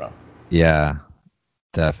coming from. Yeah,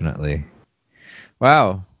 definitely.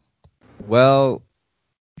 Wow. Well,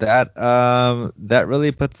 that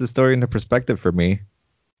really puts the story into perspective for me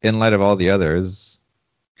in light of all the others.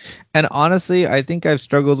 And honestly, I think I've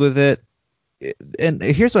struggled with it. And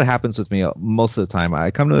here's what happens with me most of the time. I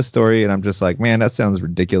come to a story and I'm just like, man, that sounds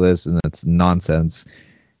ridiculous and it's nonsense.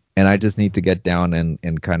 And I just need to get down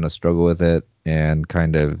and kind of struggle with it and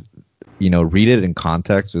kind of, read it in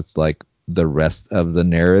context with like the rest of the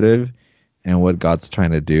narrative and what God's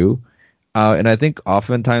trying to do. And I think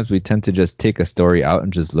oftentimes we tend to just take a story out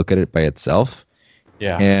and just look at it by itself.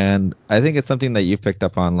 Yeah. And I think it's something that you picked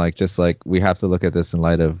up on, like, just like we have to look at this in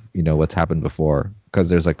light of, what's happened before, because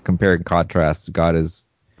there's like compare and contrast. God is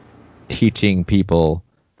teaching people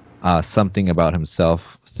something about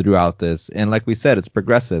himself throughout this. And like we said, it's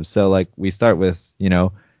progressive. So like we start with,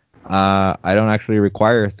 I don't actually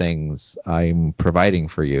require things. I'm providing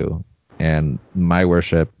for you. And my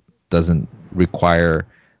worship doesn't require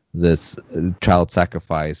this child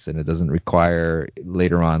sacrifice, and it doesn't require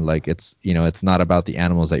later on, like it's not about the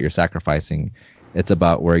animals that you're sacrificing. It's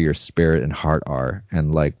about where your spirit and heart are,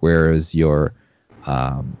 and like where is your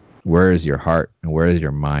heart and where is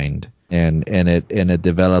your mind, and it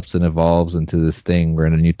develops and evolves into this thing where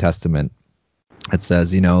in the New Testament it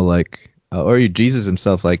says, Jesus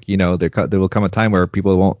himself, like, there will come a time where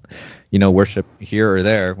people won't worship here or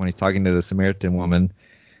there, when he's talking to the Samaritan woman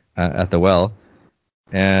at the well.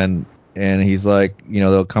 And he's like,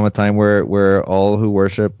 there'll come a time where all who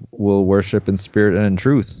worship will worship in spirit and in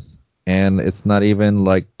truth. and it's not even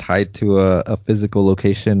like tied to a physical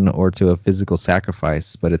location or to a physical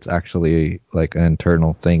sacrifice, but it's actually like an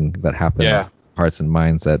internal thing that happens Yeah. hearts and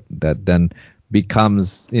minds that then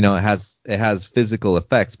becomes, it has physical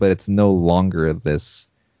effects, but it's no longer this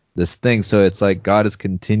thing. So it's like God is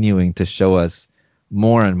continuing to show us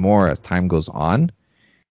more and more as time goes on,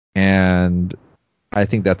 and I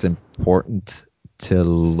think that's important to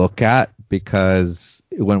look at, because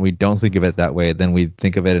when we don't think of it that way, then we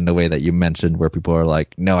think of it in the way that you mentioned, where people are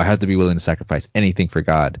like, no, I have to be willing to sacrifice anything for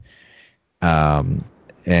God. And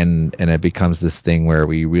it becomes this thing where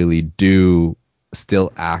we really do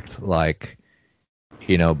still act like,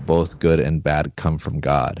 both good and bad come from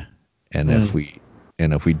God. And if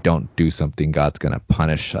we don't do something, God's going to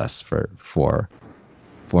punish us for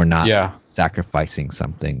not Yeah. sacrificing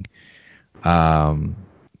something.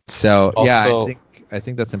 So yeah, Also, I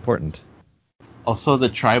think that's important. also the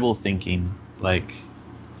tribal thinking like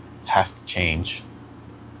has to change,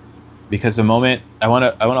 because the moment I want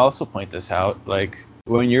to also point this out, like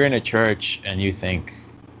when you're in a church and you think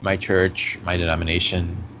my church, my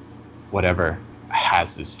denomination, whatever,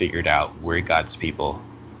 has this figured out, we're God's people,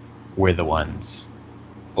 we're the ones,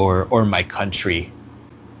 or my country,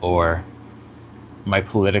 or my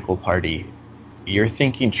political party, you're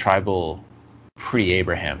thinking tribal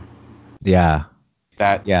pre-Abraham. Yeah,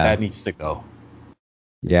 That yeah, needs to go.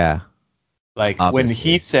 yeah. Like when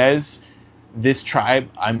he Obviously, says this tribe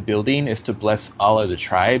I'm building is to bless all other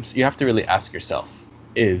tribes, you have to really ask yourself,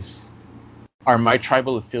 are my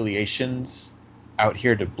tribal affiliations out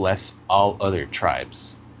here to bless all other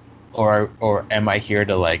tribes? Or am I here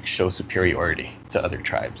to like show superiority to other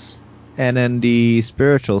tribes? and in the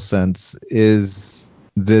spiritual sense, is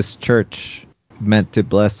this church meant to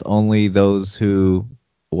bless only those who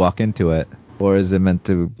walk into it, or is it meant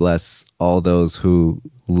to bless all those who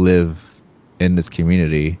live in this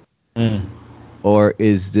community? Mm. Or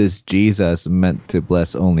is this Jesus meant to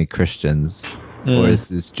bless only Christians? Or Mm. is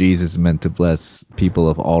this Jesus meant to bless people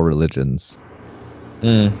of all religions?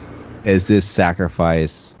 Mm. Is this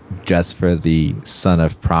sacrifice just for the son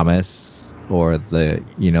of promise, or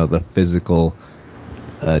the physical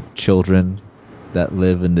children that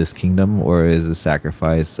live in this kingdom? Or is the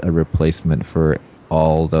sacrifice a replacement for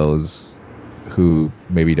all those who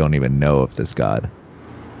maybe don't even know of this God?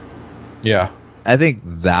 Yeah. I think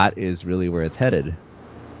that is really where it's headed,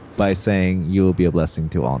 by saying you will be a blessing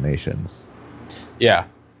to all nations. Yeah.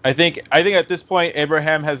 I think at this point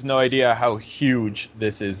Abraham has no idea how huge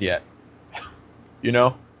this is yet. You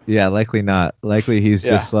know? Yeah, likely not. Likely he's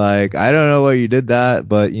Yeah. just like, I don't know why you did that,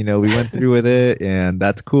 but we went through with it, and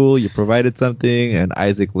that's cool. You provided something, and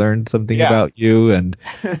Isaac learned something Yeah. about you, and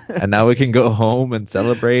now we can go home and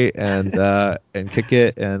celebrate and kick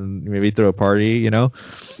it and maybe throw a party.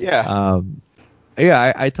 Yeah. Um,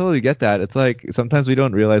 yeah, I totally get that. It's like sometimes we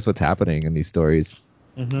don't realize what's happening in these stories,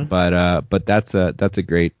 Hmm. but that's a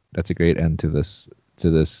great end to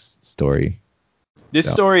this story. This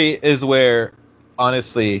So, story is where,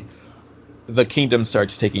 honestly, the kingdom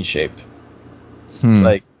starts taking shape. hmm,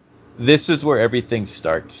 Like, this is where everything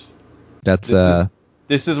starts. that's This is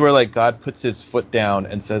this is where like God puts his foot down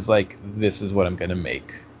and says like, this is what I'm gonna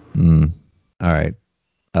make. hmm. All right.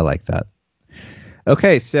 I like that.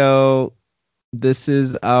 Okay, so this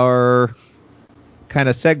is our kind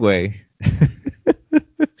of segue.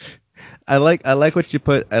 I like what you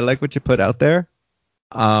put out there.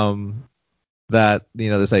 Um, that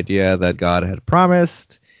this idea that God had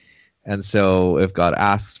promised, and so if God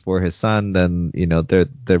asks for His Son, then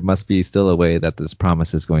there must be still a way that this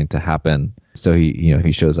promise is going to happen. So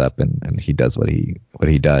he shows up and he does what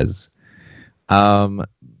he does. Um,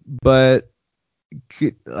 but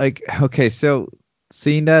like, okay, so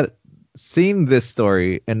seeing that seeing this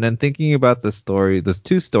story, and then thinking about the story, there's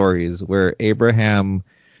two stories where Abraham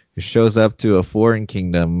shows up to a foreign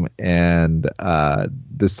kingdom and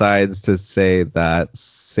decides to say that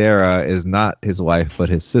Sarah is not his wife but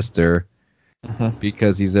his sister, Mhm.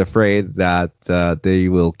 because he's afraid that they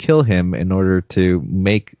will kill him in order to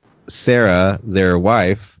make Sarah their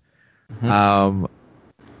wife. Mhm. um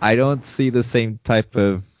I don't see the same type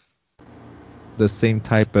of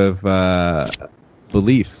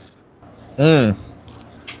belief, Mm.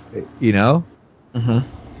 you know Mhm.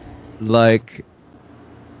 like,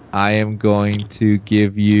 I am going to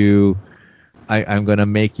give you I'm going to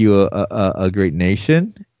make you a great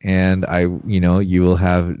nation, and you will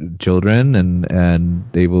have children, and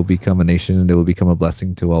they will become a nation, and they will become a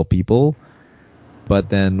blessing to all people. But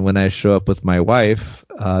then when I show up with my wife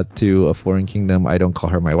to a foreign kingdom, I don't call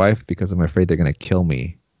her my wife because I'm afraid they're going to kill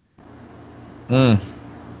me. Mm.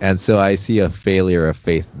 And so I see a failure of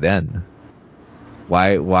faith then.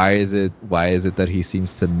 Why is it that he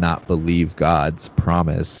seems to not believe God's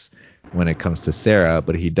promise when it comes to Sarah,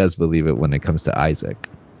 but he does believe it when it comes to Isaac?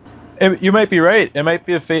 You might be right. It might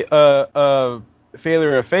be a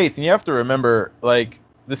failure of faith, and you have to remember, like,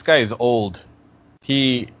 this guy is old.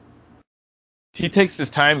 He takes his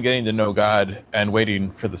time getting to know God and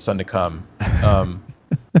waiting for the son to come.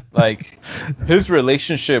 Like, his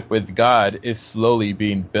relationship with God is slowly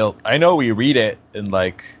being built. I know we read it in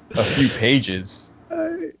like a few pages,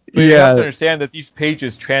 but you have to understand that these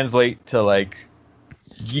pages translate to like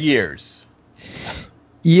years.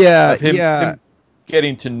 Yeah, of him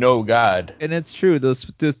getting to know God. And it's true. Those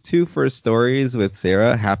two first stories with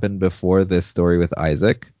Sarah happened before this story with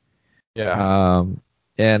Isaac. Yeah.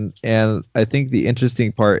 And I think the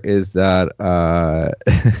interesting part is that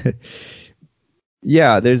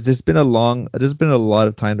yeah, there's been a lot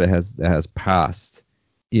of time that has passed.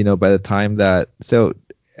 By the time that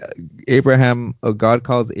God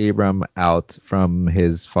calls Abram out from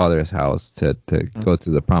his father's house to go to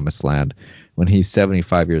the promised land when he's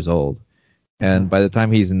 75 years old. And by the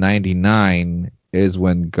time he's 99 is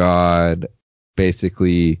when God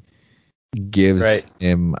basically gives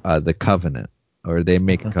him the covenant, or they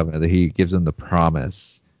make a covenant that he gives him the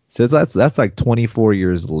promise. So that's like 24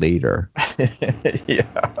 years later. Yeah.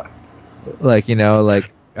 Like, I'm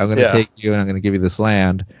going to take you and I'm going to give you this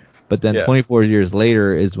land. But then 24 years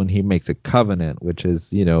later is when he makes a covenant, which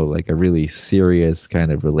is, like a really serious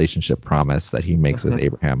kind of relationship promise that he makes with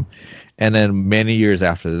Abraham. And then many years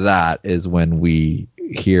after that is when we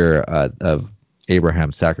hear of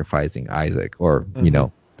Abraham sacrificing Isaac, or,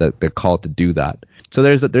 the call to do that. So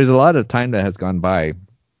there's a lot of time that has gone by.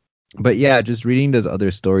 But yeah, just reading those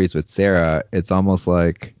other stories with Sarah, it's almost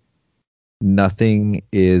like nothing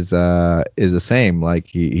is the same. Like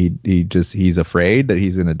he's afraid that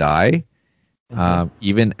he's gonna die.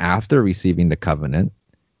 Even after receiving the covenant,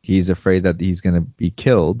 he's afraid that he's gonna be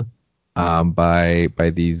killed by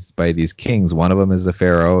these kings. One of them is the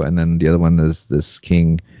Pharaoh, and then the other one is this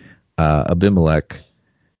king Abimelech.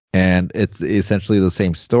 And it's essentially the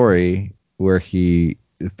same story where he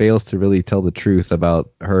fails to really tell the truth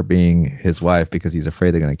about her being his wife because he's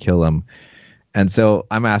afraid they're going to kill him. And so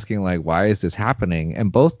I'm asking, like, why is this happening?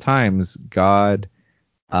 And both times God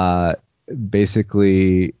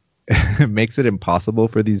basically makes it impossible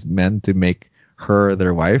for these men to make her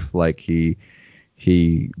their wife. Like he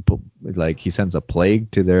sends a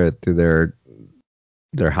plague to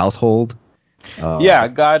their household.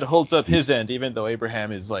 God holds up his end, even though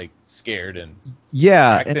Abraham is like scared and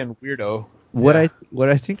acting weirdo. What I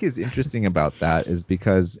think is interesting about that is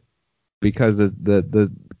because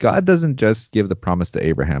the God doesn't just give the promise to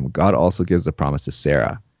Abraham. God also gives the promise to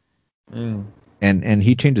Sarah. And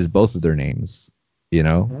he changes both of their names.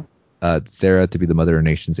 Sarah to be the mother of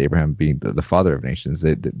nations, Abraham being the father of nations.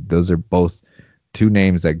 Those are both two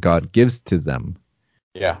names that God gives to them.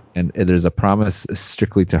 Yeah. And there's a promise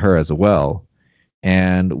strictly to her as well.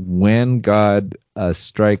 And when God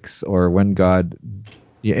strikes, or when God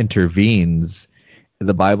intervenes,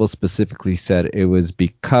 the Bible specifically said it was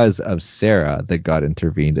because of Sarah that God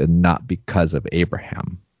intervened and not because of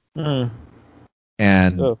Abraham. And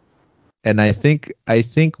I think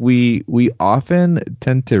we often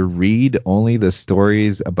tend to read only the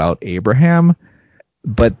stories about Abraham,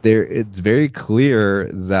 but it's very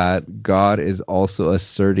clear that God is also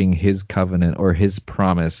asserting his covenant or his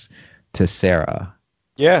promise to Sarah.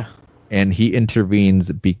 Yeah. And he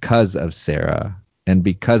intervenes because of Sarah. And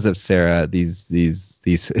because of Sarah, these these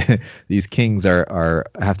kings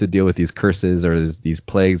have to deal with these curses or these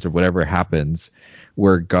plagues or whatever happens,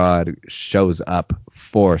 where God shows up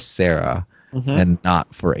for Sarah and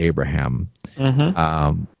not for Abraham.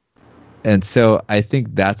 And so I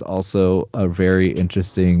think that's also a very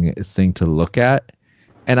interesting thing to look at.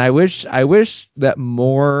 And I wish that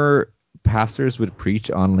more pastors would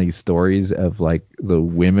preach on these stories of like the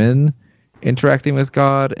women interacting with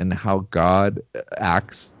God and how God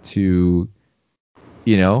acts to,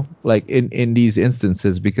 like in these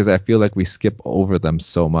instances, because I feel like we skip over them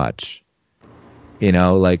so much.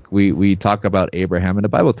 Like we talk about Abraham, and the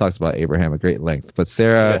Bible talks about Abraham at great length, but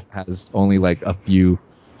Sarah has only like a few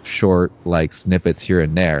short like snippets here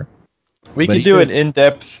and there. We could do an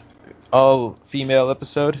in-depth all-female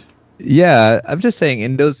episode. Yeah, I'm just saying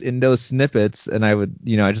in those snippets, and I would,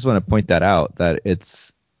 I just want to point that out, that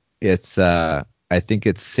it's I think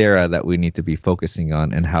it's Sarah that we need to be focusing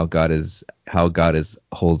on, and how God is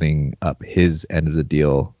holding up his end of the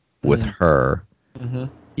deal with her,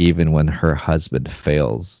 even when her husband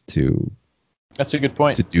fails to. That's a good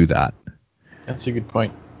point. To do that. That's a good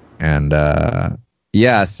point. And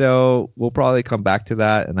Yeah, so we'll probably come back to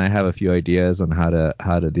that, and I have a few ideas on how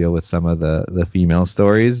to deal with some of the female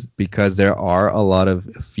stories because there are a lot of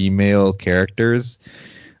female characters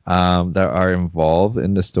that are involved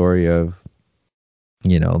in the story of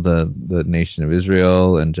the nation of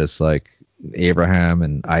Israel and just like Abraham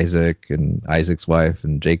and Isaac and Isaac's wife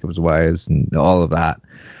and Jacob's wives and all of that.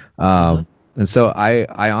 Hmm. And so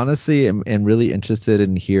I honestly am really interested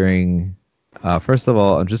in hearing. First of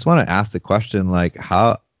all, I just want to ask the question like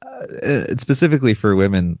how, specifically for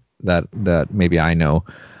women that maybe I know,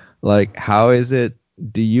 like how is it?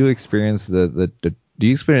 Do you experience the do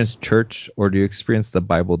you experience church or do you experience the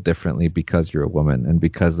Bible differently because you're a woman and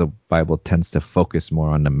because the Bible tends to focus more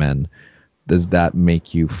on the men? Does that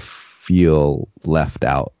make you feel left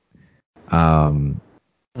out? Um,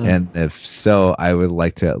 Mm. and if so, I would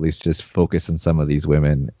like to at least just focus on some of these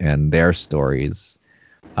women and their stories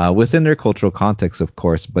within their cultural context, of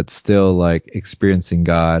course, but still like experiencing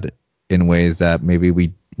God in ways that maybe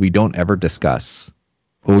we don't ever discuss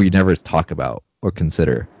or we never talk about or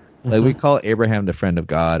consider. Like Hmm. we call Abraham the friend of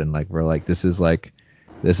God, and like we're like this is like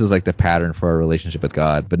the pattern for our relationship with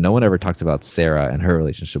God, but no one ever talks about Sarah and her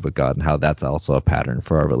relationship with God and how that's also a pattern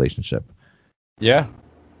for our relationship. Yeah.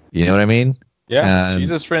 You know what I mean? Yeah. She's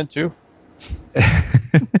And his friend too.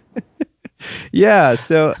 yeah,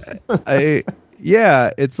 so I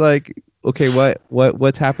yeah, it's like okay,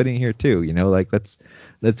 what's happening here too? Like let's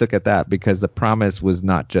look at that because the promise was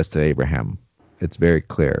not just to Abraham. It's very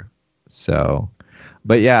clear. So,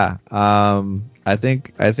 but yeah, I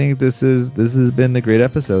think this has been a great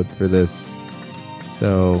episode for this.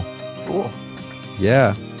 So, Cool.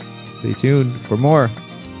 yeah, stay tuned for more.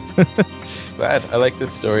 Glad. I like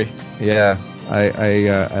this story. Yeah,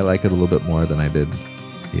 I like it a little bit more than I did,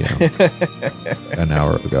 you know, an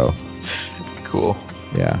hour ago. Cool.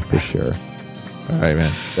 Yeah, for sure. All right,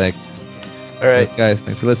 man. Thanks. All right. Thanks, guys.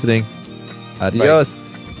 Thanks for listening. Bye. Adios.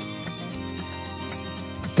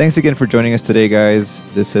 Thanks again for joining us today, guys.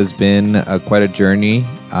 This has been quite a journey.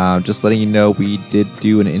 Just letting you know, we did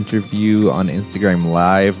do an interview on Instagram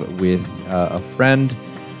Live with a friend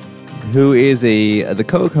who is the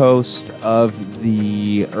co-host of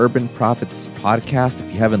the Urban Prophets podcast.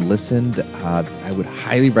 If you haven't listened, I would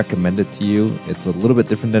highly recommend it to you. It's a little bit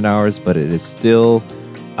different than ours, but it is still.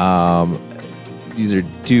 These are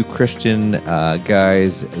two Christian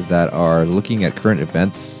guys that are looking at current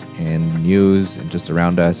events and news and just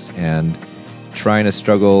around us and trying to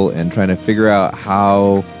struggle and trying to figure out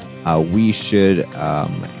how we should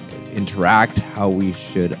interact, how we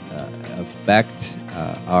should affect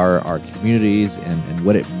our communities and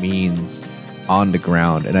what it means on the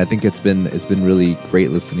ground. And I think it's been really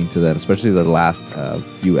great listening to them, especially the last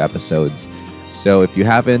few episodes. So if you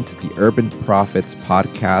haven't, the Urban Prophets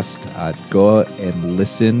podcast, go and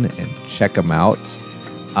listen and check them out.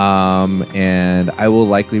 And I will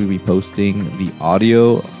likely be posting the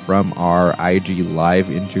audio from our IG live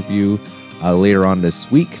interview later on this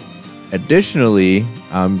week. Additionally,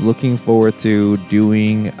 I'm looking forward to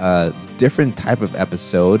doing a different type of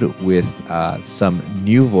episode with some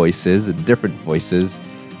new voices and different voices,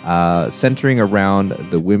 centering around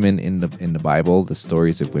the women in the Bible, the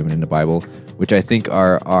stories of women in the Bible, which I think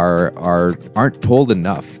aren't told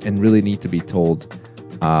enough and really need to be told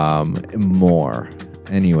more.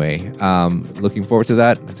 Anyway, looking forward to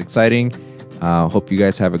that. That's exciting. Hope you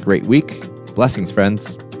guys have a great week. Blessings,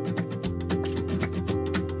 friends.